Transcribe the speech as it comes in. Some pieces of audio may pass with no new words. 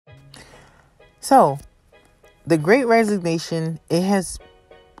So the Great Resignation, it has,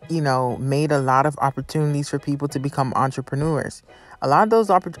 made a lot of opportunities for people to become entrepreneurs. A lot of those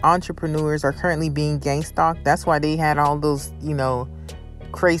entrepreneurs are currently being gangstalked. That's why they had all those,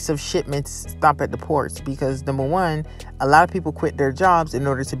 crates of shipments stop at the ports, because number one, a lot of people quit their jobs in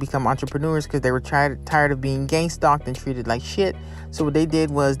order to become entrepreneurs because they were tired of being gangstalked and treated like shit. So what they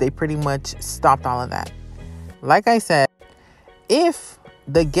did was they pretty much stopped all of that. Like I said, if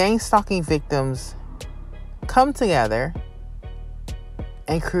the gangstalking victims come together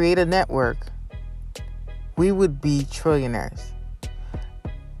and create a network, we would be trillionaires.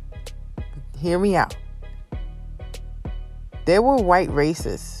 Hear me out. There were white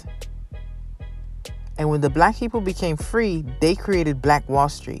racists. And when the black people became free, they created Black Wall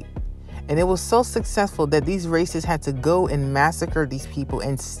Street. And it was so successful that these racists had to go and massacre these people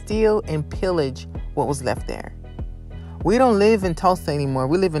and steal and pillage what was left there. We don't live in Tulsa anymore.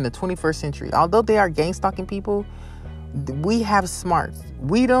 We live in the 21st century. Although they are gang-stalking people, we have smarts.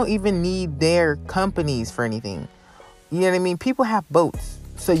 We don't even need their companies for anything. You know what I mean? People have boats.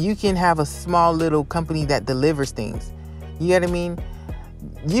 So you can have a small little company that delivers things. You know what I mean?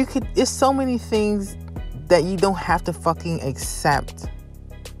 It's so many things that you don't have to fucking accept.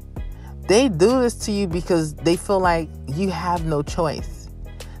 They do this to you because they feel like you have no choice.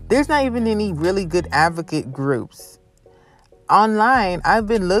 There's not even any really good advocate groups. Online, I've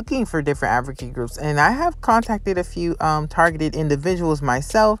been looking for different advocate groups, and I have contacted a few targeted individuals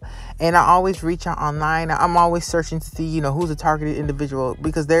myself, and I always reach out online. I'm always searching to see, who's a targeted individual,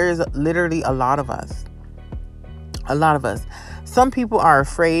 because there is literally a lot of us. A lot of us. Some people are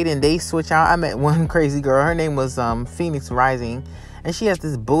afraid and they switch out. I met one crazy girl. Her name was Phoenix Rising. And she has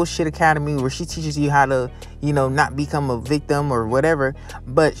this bullshit academy where she teaches you how to, not become a victim or whatever.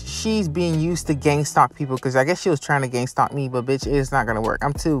 But she's being used to gang stalk people, because I guess she was trying to gang stalk me. But bitch, it's not going to work.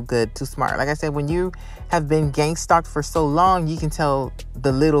 I'm too good, too smart. Like I said, when you have been gang stalked for so long, you can tell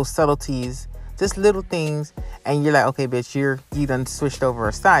the little subtleties, just little things. And you're like, okay, bitch, you done switched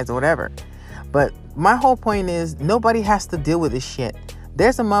over sides or whatever. But my whole point is, nobody has to deal with this shit.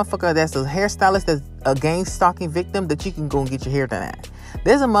 There's a motherfucker that's a hairstylist that's a gang stalking victim that you can go and get your hair done at.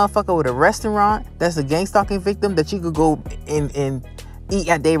 There's a motherfucker with a restaurant that's a gang stalking victim that you could go and eat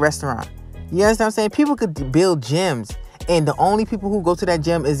at their restaurant. You understand what I'm saying? People could build gyms, and the only people who go to that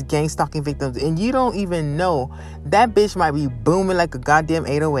gym is gang stalking victims. And you don't even know that bitch might be booming like a goddamn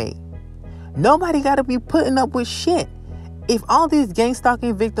 808. Nobody got to be putting up with shit. If all these gang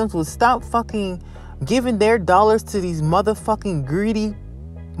stalking victims would stop fucking giving their dollars to these motherfucking greedy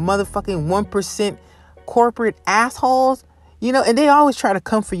motherfucking 1% corporate assholes, and they always try to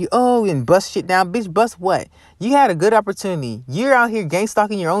come for you, and bust shit down. Bitch, bust what? You had a good opportunity. You're out here gang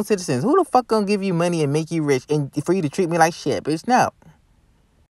stalking your own citizens. Who the fuck gonna give you money and make you rich and for you to treat me like shit? Bitch, no.